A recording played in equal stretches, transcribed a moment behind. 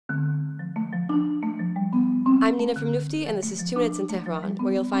I'm Nina from Nufti, and this is 2 Minutes in Tehran,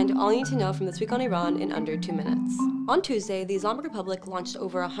 where you'll find all you need to know from this week on Iran in under 2 minutes. On Tuesday, the Islamic Republic launched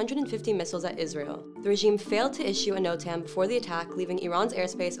over 150 missiles at Israel. The regime failed to issue a NOTAM before the attack, leaving Iran's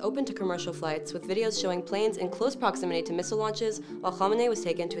airspace open to commercial flights, with videos showing planes in close proximity to missile launches, while Khamenei was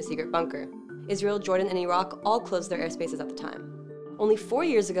taken to a secret bunker. Israel, Jordan, and Iraq all closed their airspaces at the time. Only 4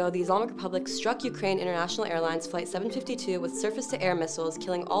 years ago, the Islamic Republic struck Ukraine International Airlines Flight 752 with surface-to-air missiles,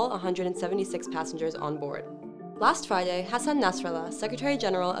 killing all 176 passengers on board. Last Friday, Hassan Nasrallah, Secretary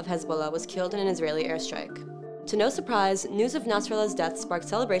General of Hezbollah, was killed in an Israeli airstrike. To no surprise, news of Nasrallah's death sparked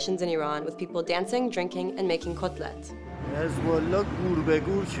celebrations in Iran, with people dancing, drinking, and making kotlet. Hezbollah gur be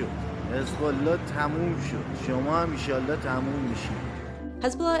gur shud. Hezbollah tamum shud. Shoma ham inshallah tamum mishid.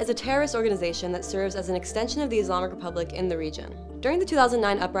 Hezbollah is a terrorist organization that serves as an extension of the Islamic Republic in the region. During the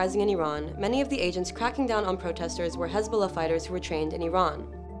 2009 uprising in Iran, many of the agents cracking down on protesters were Hezbollah fighters who were trained in Iran.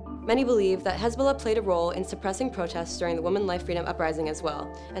 Many believe that Hezbollah played a role in suppressing protests during the Women Life Freedom Uprising as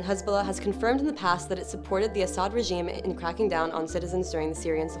well, and Hezbollah has confirmed in the past that it supported the Assad regime in cracking down on citizens during the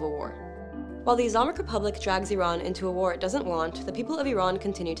Syrian civil war. While the Islamic Republic drags Iran into a war it doesn't want, the people of Iran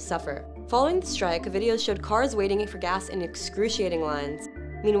continue to suffer. Following the strike, videos showed cars waiting for gas in excruciating lines.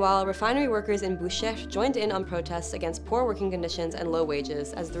 Meanwhile, refinery workers in Bushehr joined in on protests against poor working conditions and low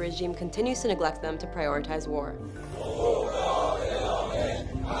wages as the regime continues to neglect them to prioritize war.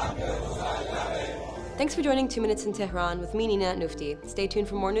 Thanks for joining 2 Minutes in Tehran with me, Nina at Nufti. Stay tuned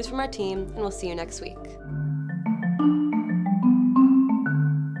for more news from our team, and we'll see you next week.